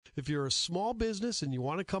If you're a small business and you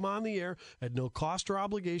want to come on the air at no cost or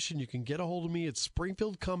obligation, you can get a hold of me at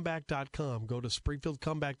springfieldcomeback.com. Go to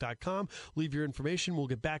springfieldcomeback.com, leave your information. We'll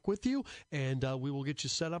get back with you, and we will get you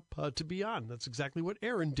set up to be on. That's exactly what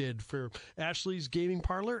Aaron did for Ashley's Gaming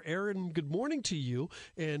Parlor. Aaron, good morning to you.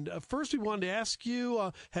 And first, we wanted to ask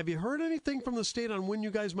you, have you heard anything from the state on when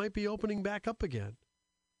you guys might be opening back up again?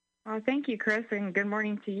 Thank you, Chris, and good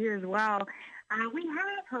morning to you as well. We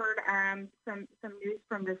have heard some news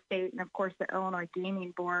from the state and, of course, the Illinois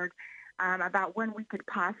Gaming Board about when we could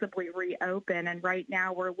possibly reopen. And right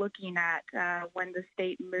now we're looking at when the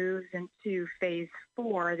state moves into phase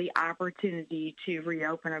 4, the opportunity to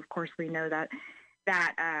reopen. Of course, we know that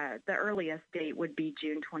the earliest date would be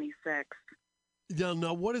June 26th.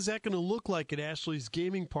 Now, what is that going to look like at Ashley's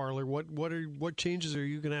Gaming Parlor? What changes are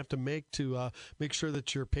you going to have to make to make sure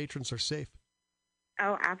that your patrons are safe?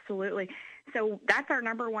 Oh, absolutely. So that's our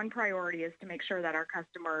number one priority, is to make sure that our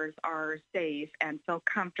customers are safe and feel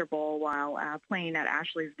comfortable while playing at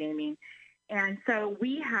Ashley's Gaming. And so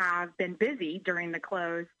we have been busy during the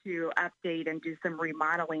close to update and do some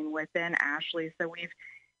remodeling within Ashley. So we've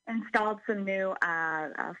installed some new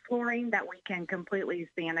flooring that we can completely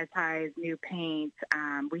sanitize, new paint.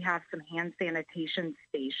 We have some hand sanitation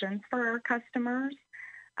stations for our customers.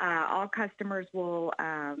 All customers will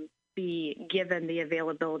be given the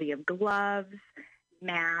availability of gloves,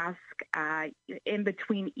 mask. In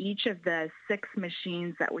between each of the 6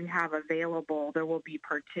 machines that we have available, there will be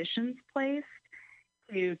partitions placed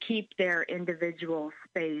to keep their individual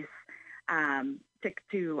space,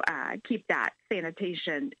 to keep that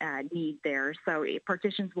sanitation need there. So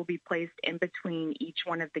partitions will be placed in between each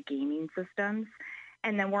one of the gaming systems.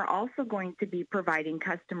 And then we're also going to be providing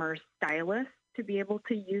customers stylists to be able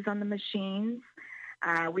to use on the machines.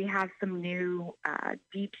 We have some new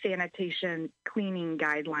deep sanitation cleaning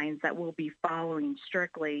guidelines that we'll be following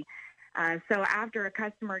strictly. So after a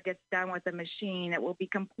customer gets done with the machine, it will be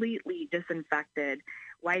completely disinfected,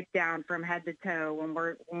 wiped down from head to toe.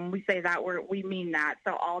 When we say that, we mean that.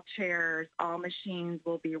 So all chairs, all machines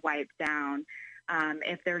will be wiped down.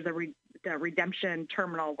 If there's a redemption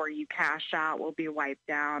terminal where you cash out, will be wiped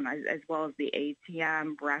down, as well as the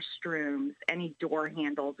ATM, restrooms, any door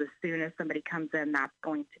handles. As soon as somebody comes in, that's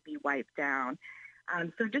going to be wiped down.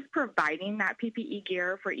 So just providing that PPE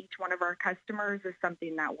gear for each one of our customers is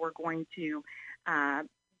something that we're going to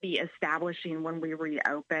be establishing when we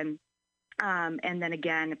reopen. And then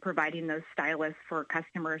again, providing those stylists for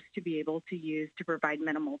customers to be able to use to provide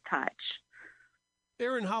minimal touch.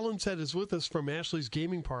 Aaron Hollinshead is with us from Ashley's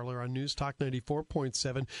Gaming Parlor on News Talk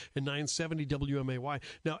 94.7 and 970 WMAY.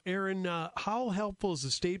 Now, Aaron, how helpful has the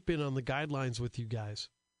state been on the guidelines with you guys?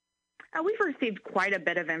 We've received quite a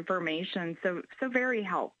bit of information, so very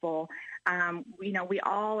helpful. We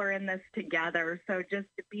all are in this together, so just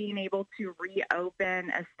being able to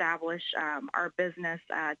reopen, establish our business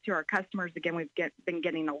to our customers. Again, we've been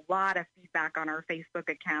getting a lot of feedback on our Facebook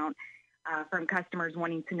account from customers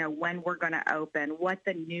wanting to know when we're going to open, what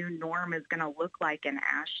the new norm is going to look like in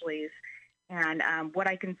Ashley's. And what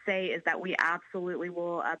I can say is that we absolutely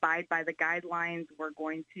will abide by the guidelines. We're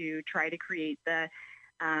going to try to create the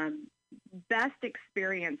best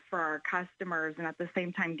experience for our customers, and at the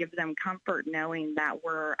same time give them comfort knowing that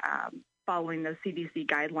we're following those CDC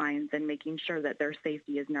guidelines and making sure that their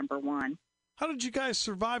safety is number one. How did you guys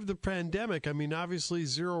survive the pandemic? I mean, obviously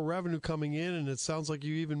zero revenue coming in, and it sounds like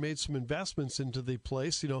you even made some investments into the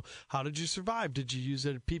place. How did you survive? Did you use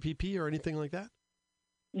a PPP or anything like that?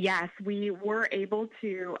 Yes, we were able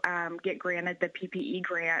to get granted the PPE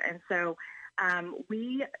grant, and so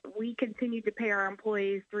we continued to pay our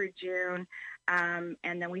employees through June, and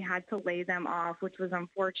then we had to lay them off, which was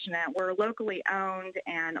unfortunate. We're locally owned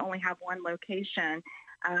and only have one location,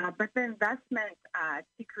 but the investment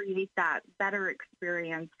to create that better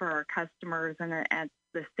experience for our customers and at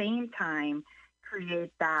the same time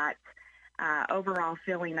create that overall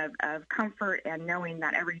feeling of comfort and knowing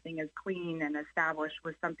that everything is clean and established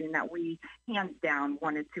was something that we hands down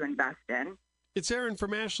wanted to invest in. It's Aaron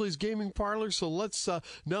from Ashley's Gaming Parlor, so let's,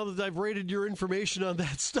 now that I've rated your information on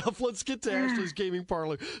that stuff, let's get to Ashley's Gaming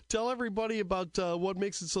Parlor. Tell everybody about what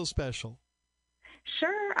makes it so special.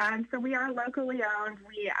 Sure. So we are locally owned.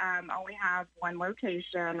 We only have one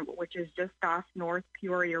location, which is just off North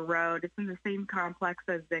Peoria Road. It's in the same complex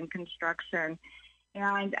as in construction.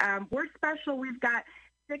 And we're special. We've got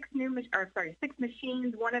six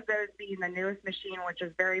machines. One of those being the newest machine, which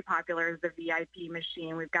is very popular, is the VIP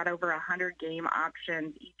machine. We've got over 100 game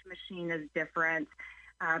options. Each machine is different,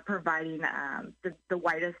 providing the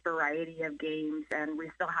widest variety of games. And we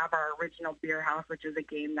still have our original Beer House, which is a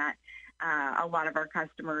game that a lot of our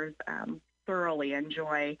customers thoroughly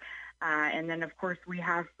enjoy. And then, of course, we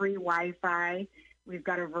have free Wi-Fi. We've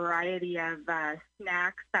got a variety of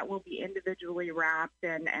snacks that will be individually wrapped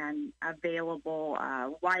and available,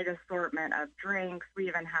 wide assortment of drinks. We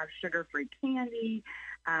even have sugar-free candy.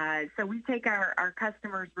 So we take our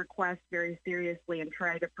customers' requests very seriously and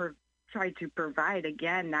try to provide,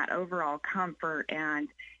 again, that overall comfort and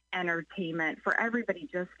entertainment for everybody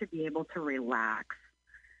just to be able to relax.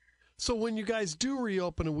 So when you guys do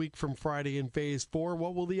reopen a week from Friday in Phase 4,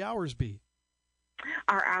 what will the hours be?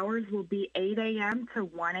 Our hours will be 8 a.m. to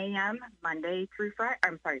 1 a.m. Monday through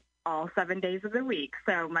Friday. All 7 days of the week.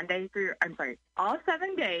 So all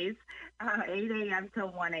 7 days, 8 a.m. to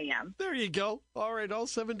 1 a.m. There you go. All right, all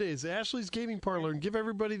 7 days. Ashley's Gaming Parlor. And give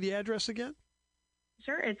everybody the address again.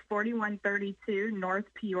 Sure, it's 4132 North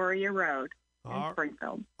Peoria Road in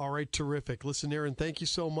Springfield. All right, terrific. Listen, Aaron, thank you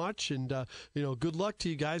so much. And, good luck to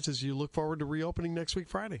you guys as you look forward to reopening next week,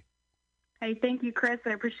 Friday. Hey, thank you, Chris.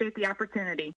 I appreciate the opportunity.